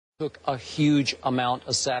took a huge amount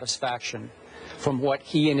of satisfaction from what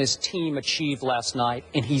he and his team achieved last night,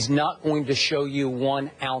 and he's not going to show you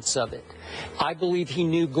 1 ounce of it. I believe he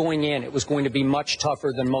knew going in it was going to be much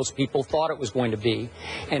tougher than most people thought it was going to be,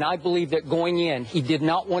 and I believe that going in, he did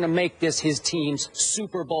not want to make this his team's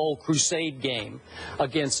Super Bowl crusade game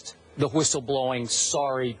against the whistleblowing,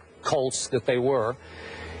 sorry Colts that they were.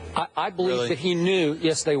 I believe that he knew,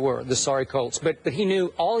 yes, they were, the sorry Colts, but he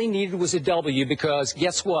knew all he needed was a W because,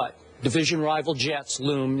 guess what? Division rival Jets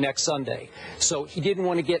loom next Sunday. So he didn't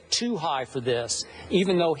want to get too high for this,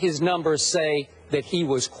 even though his numbers say that he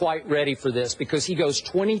was quite ready for this, because he goes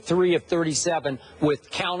 23 of 37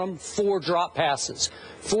 with, count them, 4 drop passes.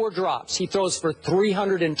 4 drops. He throws for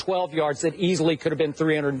 312 yards that easily could have been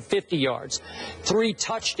 350 yards. 3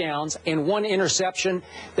 touchdowns and 1 interception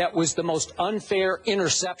that was the most unfair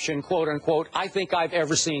interception, quote unquote, I think I've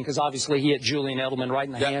ever seen, because obviously he hit Julian Edelman right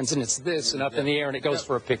in the hands, and it's this and up in the air, and it goes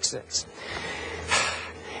for a pick 6.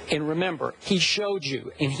 And remember, he showed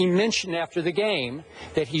you, and he mentioned after the game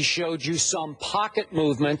that he showed you some pocket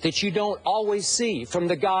movement that you don't always see from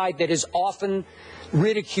the guy that is often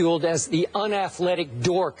ridiculed as the unathletic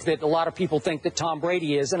dork that a lot of people think that Tom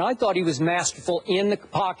Brady is. And I thought he was masterful in the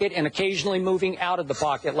pocket and occasionally moving out of the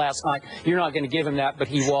pocket last night. You're not going to give him that, but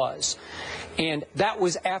he was. And that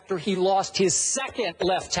was after he lost his 2nd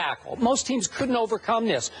left tackle. Most teams couldn't overcome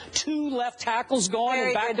this. 2 left tackles gone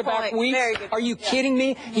in back-to-back weeks. Are you kidding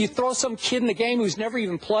me? You throw some kid in the game who's never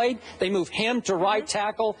even played, they move him to right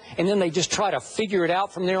tackle, and then they just try to figure it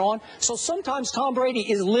out from there on. So sometimes Tom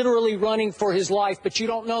Brady is literally running for his life, but you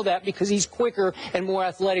don't know that because he's quicker and more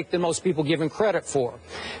athletic than most people give him credit for.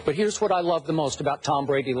 But here's what I love the most about Tom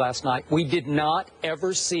Brady last night. We did not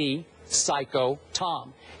ever see Psycho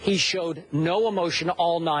Tom. He showed no emotion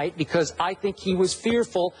all night because I think he was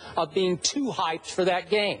fearful of being too hyped for that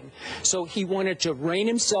game. So he wanted to rein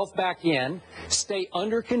himself back in, stay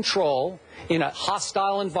under control in a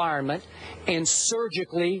hostile environment, and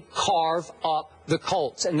surgically carve up the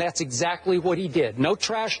Colts. And that's exactly what he did. No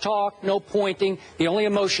trash talk, no pointing. The only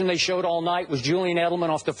emotion they showed all night was Julian Edelman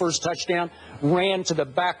off the first touchdown, ran to the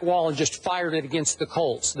back wall and just fired it against the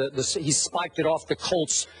Colts. He spiked it off the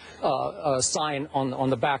Colts sign on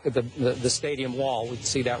the back of the stadium wall. We can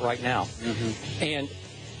see that right now. And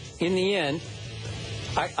in the end,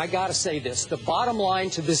 I got to say this. The bottom line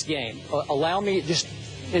to this game, allow me, just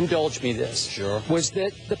indulge me this, was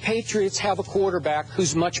that the Patriots have a quarterback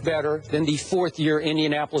who's much better than the 4th-year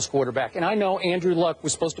Indianapolis quarterback. And I know Andrew Luck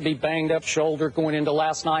was supposed to be banged up shoulder going into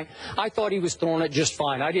last night. I thought he was throwing it just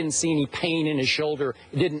fine. I didn't see any pain in his shoulder.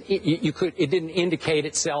 It didn't indicate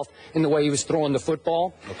itself in the way he was throwing the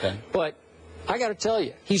football. But I got to tell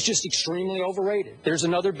you, he's just extremely overrated. There's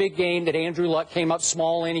another big game that Andrew Luck came up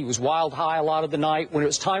small in. He was wild high a lot of the night. When it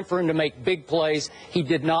was time for him to make big plays, he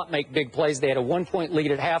did not make big plays. They had a 1-point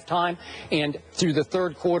lead at halftime, and through the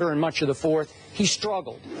 3rd quarter and much of the 4th, he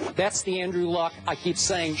struggled. That's the Andrew Luck. I keep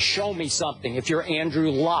saying, show me something if you're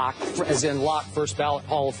Andrew Luck, as in Luck, first ballot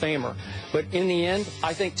Hall of Famer. But in the end,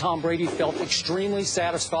 I think Tom Brady felt extremely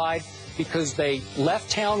satisfied because they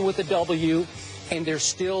left town with a W, and they're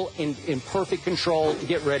still in perfect control to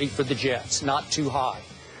get ready for the Jets, not too high.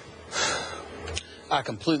 I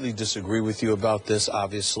completely disagree with you about this,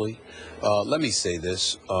 obviously. Let me say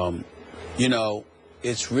this. You know,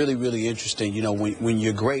 it's really, really interesting. You know, when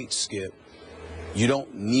you're great, Skip, you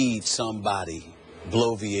don't need somebody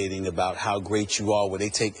bloviating about how great you are, where they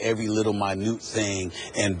take every little minute thing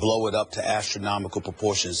and blow it up to astronomical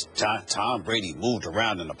proportions. Tom Brady moved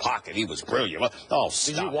around in the pocket. He was brilliant. Oh,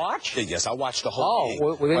 stop. Did you watch? Yes, I watched the whole game.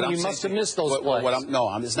 Well, then you must have missed those plays.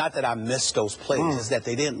 No, it's not that I missed those plays. It's that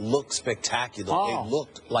they didn't look spectacular. They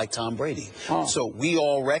looked like Tom Brady. So we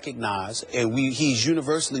all recognize, and he's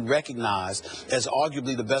universally recognized as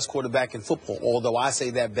arguably the best quarterback in football. Although I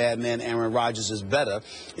say that bad man Aaron Rodgers is better,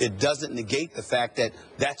 it doesn't negate the fact that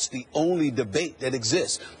that's the only debate that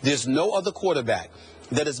exists. There's no other quarterback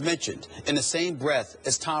that is mentioned in the same breath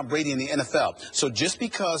as Tom Brady in the NFL. So just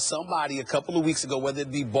because somebody a couple of weeks ago, whether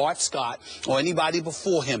it be Bart Scott or anybody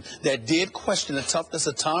before him, that did question the toughness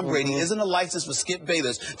of Tom Brady, isn't a license for Skip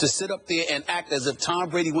Bayless to sit up there and act as if Tom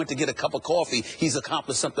Brady went to get a cup of coffee. He's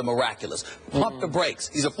accomplished something miraculous. Pump the brakes.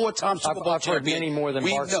 He's a 4-time Super Bowl champion. I've heard many more than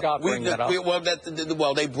Bart Scott bring that up.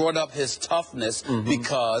 Well, they brought up his toughness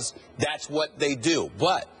because that's what they do.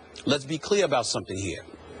 But let's be clear about something here.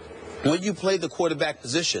 when you play the quarterback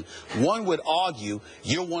position, one would argue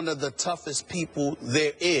you're one of the toughest people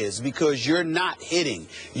there is because you're not hitting.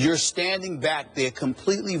 You're standing back there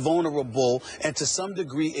completely vulnerable and to some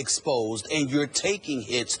degree exposed, and you're taking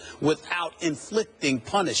hits without inflicting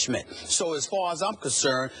punishment. So as far as I'm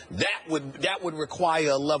concerned, that would require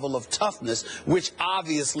a level of toughness, which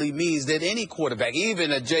obviously means that any quarterback, even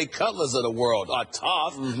the Jay Cutlers of the world, are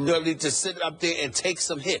tough. They'll need to sit up there and take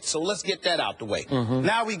some hits. So let's get that out the way.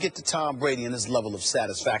 Now we get to Tom Brady and his level of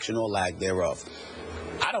satisfaction or lack thereof.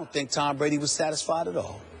 I don't think Tom Brady was satisfied at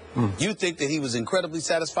all. You think that he was incredibly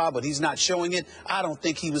satisfied, but he's not showing it? I don't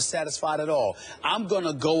think he was satisfied at all. I'm going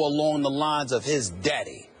to go along the lines of his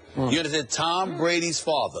daddy. You understand? Tom Brady's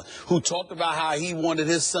father, who talked about how he wanted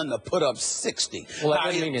his son to put up 60. Well, that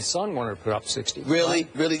doesn't mean his son wanted to put up 60. Really? Right?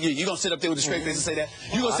 Really? You're going to sit up there with a straight face and say that?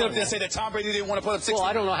 You're going to sit up there and say that Tom Brady didn't want to put up 60? Well,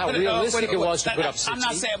 I don't know how realistic it was to put up 60. I'm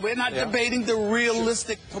not saying, we're not debating the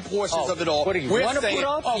realistic proportions of it all. What do you want to put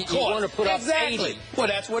up? Of course. You want to put up 80. Well,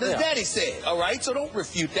 that's what his daddy said, all right? So don't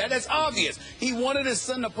refute that. That's obvious. He wanted his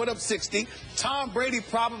son to put up 60. Tom Brady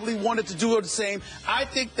probably wanted to do the same. I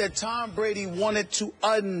think that Tom Brady wanted to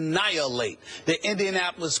annihilate the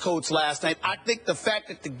Indianapolis Colts last night. I think the fact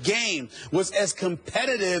that the game was as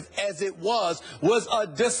competitive as it was a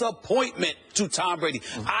disappointment to Tom Brady.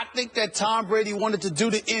 I think that Tom Brady wanted to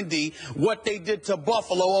do to Indy what they did to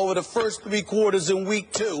Buffalo over the first 3 quarters in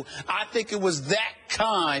week 2. I think it was that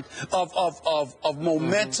kind of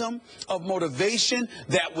momentum, of motivation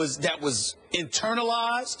that was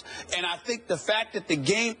internalized, and I think the fact that the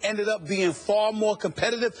game ended up being far more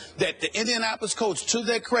competitive, that the Indianapolis Colts, to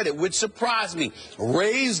their credit, which surprised me,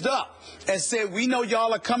 raised up and said, we know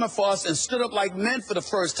y'all are coming for us, and stood up like men for the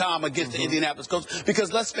first time against the Indianapolis Colts,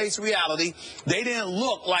 because let's face reality, they didn't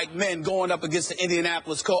look like men going up against the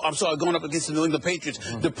Indianapolis Colts, going up against the New England Patriots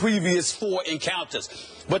the previous 4 encounters.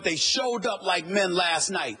 But they showed up like men last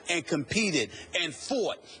night and competed and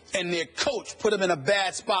fought, and their coach put them in a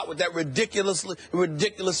bad spot with that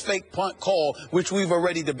ridiculous fake punt call, which we've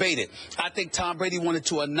already debated. I think Tom Brady wanted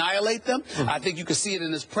to annihilate them. I think you could see it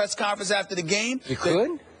in his press conference after the game. You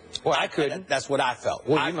could? Well, I couldn't. That's what I felt.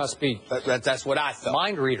 Well, you must be. That's what I felt.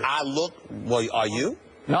 Mind reader. Well, are you?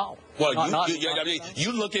 No. Well,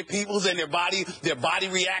 you look at people's and their body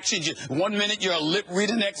reactions. One minute you're a lip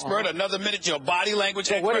reading expert, another minute you're a body language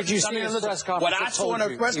expert. What did you see in the press conference? What I saw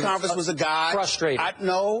in the press conference was a guy frustrated.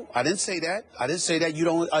 No, I didn't say that. I didn't say that. You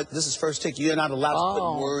don't. This is First Take. You're not allowed to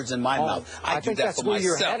put words in my mouth. I think that's where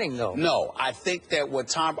you're heading, though. No, I think that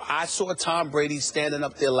I saw Tom Brady standing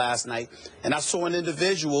up there last night, and I saw an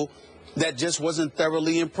individual that just wasn't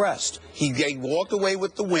thoroughly impressed. He walked away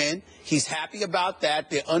with the win. He's happy about that.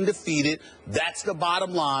 They're undefeated. That's the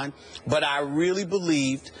bottom line. But I really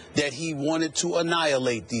believed that he wanted to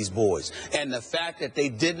annihilate these boys. And the fact that they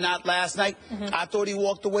did not last night, I thought he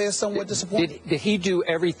walked away as somewhat disappointed. Did he do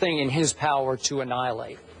everything in his power to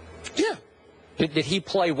annihilate? Yeah. Did he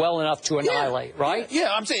play well enough to annihilate, right?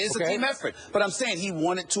 Yeah, I'm saying it's a team effort. But I'm saying he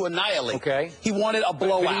wanted to annihilate. Okay. He wanted a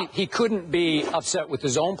blowout. He couldn't be upset with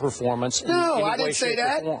his own performance. No, I didn't say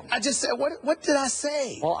that. I just said, what did I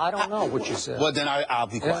say? Well, I don't know what you said. Well, then I'll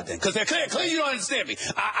be quiet then. Because clearly you don't understand me.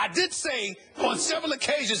 I did say on several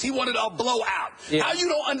occasions he wanted a blowout. Yeah. How you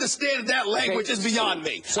don't understand that language is beyond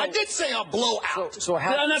me. I did say a blowout. So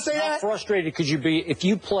how, did I not say how that? frustrated could you be if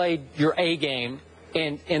you played your A game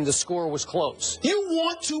and the score was close? You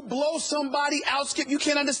want to blow somebody out, Skip? You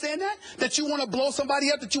can't understand that? That you want to blow somebody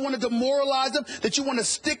up, that you want to demoralize them, that you want to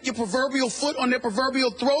stick your proverbial foot on their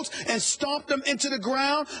proverbial throats and stomp them into the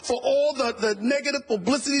ground for all the negative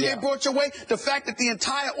publicity they brought your way? The fact that the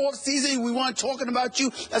entire offseason we weren't talking about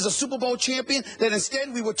you as a Super Bowl champion, that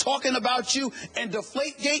instead we were talking about you and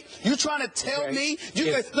Deflategate? You trying to tell me?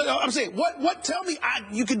 I'm saying, tell me,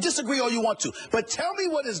 you can disagree all you want to, but tell me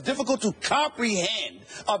what is difficult to comprehend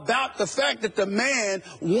about the fact that the man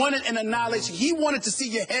wanted an annihilation. He wanted to see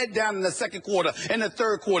your head down in the second quarter and the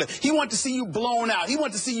third quarter. He wanted to see you blown out. He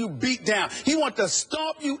wanted to see you beat down. He wanted to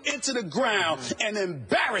stomp you into the ground and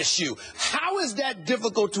embarrass you. How is that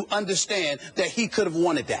difficult to understand that he could have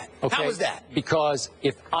wanted that? Okay. How is that? Because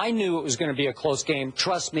if I knew it was going to be a close game,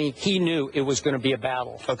 trust me, he knew it was going to be a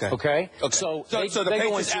battle. Okay. So the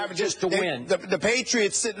Patriots averages to win. The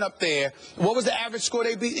Patriots sitting up there. What was the average score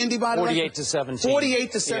they beat Indy by? 48-17.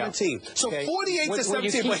 48-17. So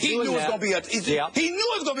 48-17, but he knew it was going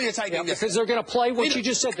to be a tight game. Because they're going to play what you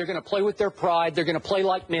just said. They're going to play with their pride. They're going to play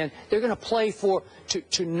like men. They're going to play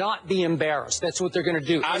to not be embarrassed. That's what they're going to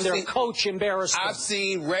do. And their coach embarrassed them. I've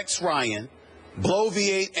seen Rex Ryan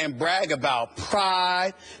bloviate and brag about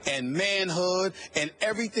pride and manhood and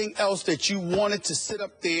everything else that you wanted to sit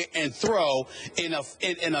up there and throw in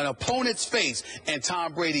an opponent's face, and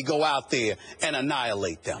Tom Brady go out there and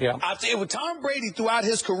annihilate them. Yeah. I tell you, Tom Brady throughout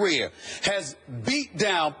his career has beat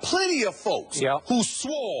down plenty of folks who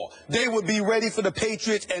swore they would be ready for the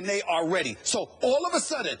Patriots, and they are ready. So all of a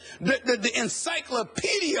sudden, the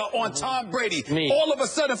encyclopedia on Tom Brady all of a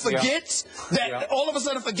sudden forgets that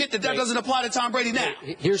that doesn't apply to Tom Brady now.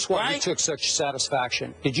 Here's why he took such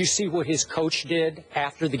satisfaction. Did you see what his coach did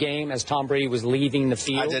after the game as Tom Brady was leaving the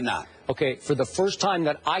field? I did not. Okay, for the first time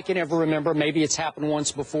that I can ever remember, maybe it's happened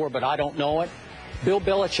once before, but I don't know it, Bill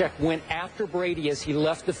Belichick went after Brady as he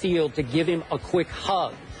left the field to give him a quick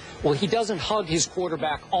hug. Well, he doesn't hug his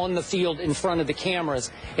quarterback on the field in front of the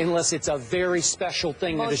cameras unless it's a very special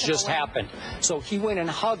thing that has just happened. So he went and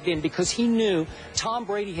hugged him because he knew Tom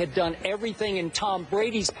Brady had done everything in Tom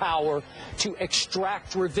Brady's power to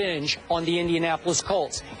extract revenge on the Indianapolis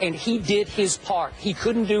Colts. And he did his part. He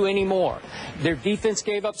couldn't do any more. Their defense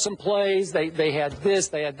gave up some plays. They had this,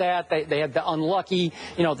 they had that. They had the unlucky,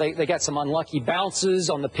 they got some unlucky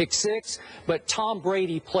bounces on the pick six. But Tom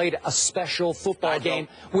Brady played a special football game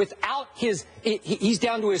without he's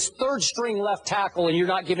down to his third string left tackle, and you're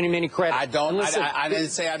not giving him any credit. I didn't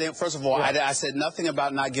say I didn't. First of all, I said nothing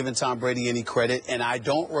about not giving Tom Brady any credit, and I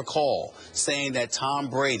don't recall saying that Tom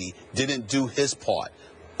Brady didn't do his part.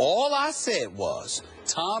 All I said was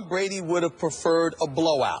Tom Brady would have preferred a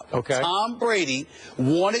blowout. Okay. Tom Brady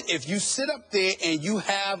wanted, if you sit up there and you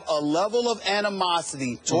have a level of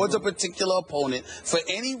animosity towards a particular opponent for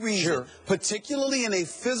any reason, particularly in a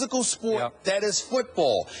physical sport that is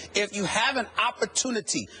football, if you have an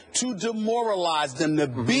opportunity to demoralize them, to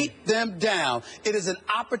beat them down, it is an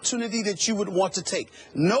opportunity that you would want to take.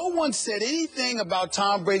 No one said anything about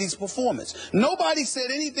Tom Brady's performance. Nobody said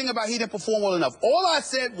anything about he didn't perform well enough. All I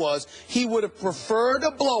said was he would have preferred a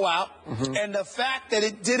blowout, and the fact that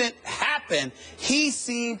it didn't happen, he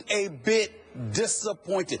seemed a bit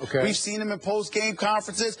disappointed. We've seen him in post-game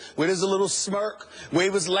conferences where there's a little smirk, where he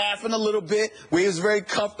was laughing a little bit, where he was very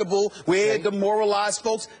comfortable, where he had demoralized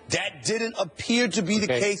folks. That didn't appear to be the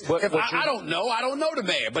case. I don't know. I don't know the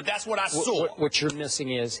man, but that's what I saw. What you're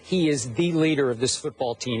missing is he is the leader of this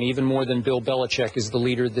football team, even more than Bill Belichick is the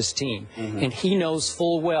leader of this team. And he knows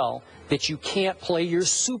full well that you can't play your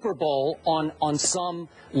Super Bowl on some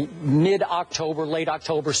mid-October, late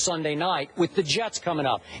October Sunday night with the Jets coming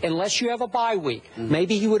up, unless you have a bye week.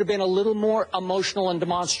 Maybe he would have been a little more emotional and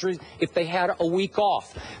demonstrative if they had a week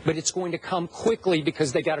off, but it's going to come quickly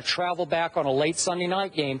because they got to travel back on a late Sunday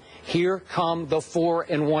night game. Here come the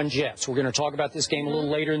 4-1 Jets. We're going to talk about this game a little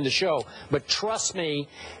later in the show, but trust me,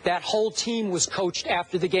 that whole team was coached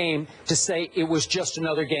after the game to say it was just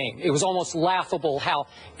another game. It was almost laughable how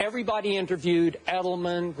everybody interviewed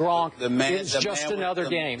Edelman, Gronk, it's just another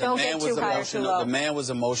game. The man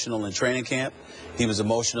was emotional in training camp. He was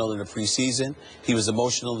emotional in the preseason. He was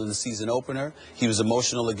emotional in the season opener. He was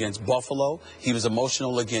emotional against Buffalo. He was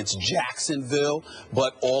emotional against Jacksonville.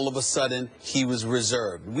 But all of a sudden, he was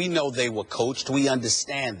reserved. We know they were coached. We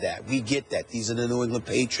understand that. We get that. These are the New England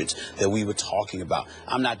Patriots that we were talking about.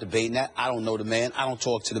 I'm not debating that. I don't know the man. I don't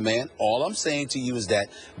talk to the man. All I'm saying to you is that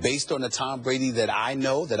based on the Tom Brady that I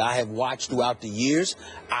know, that I have watched throughout the years,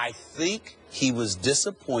 I think he was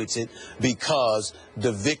disappointed because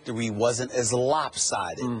the victory wasn't as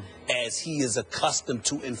lopsided as he is accustomed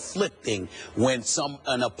to inflicting when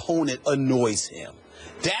an opponent annoys him.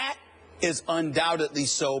 That is undoubtedly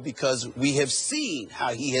so because we have seen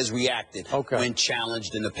how he has reacted when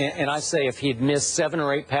challenged in the past. And I say if he had missed 7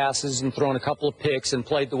 or 8 passes and thrown a couple of picks and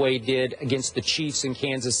played the way he did against the Chiefs in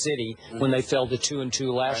Kansas City when they fell to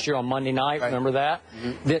 2-2 last year on Monday night, remember that?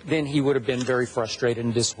 Then he would have been very frustrated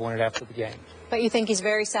and disappointed after the game. But you think he's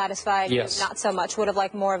very satisfied? Yes. Not so much. Would have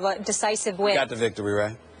liked more of a decisive win. Got the victory,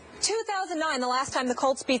 right? 2009, the last time the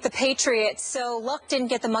Colts beat the Patriots, so Luck didn't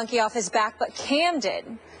get the monkey off his back, but Cam did.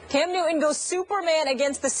 Cam Newton goes Superman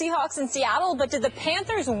against the Seahawks in Seattle, but did the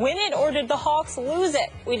Panthers win it or did the Hawks lose it?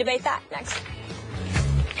 We debate that next.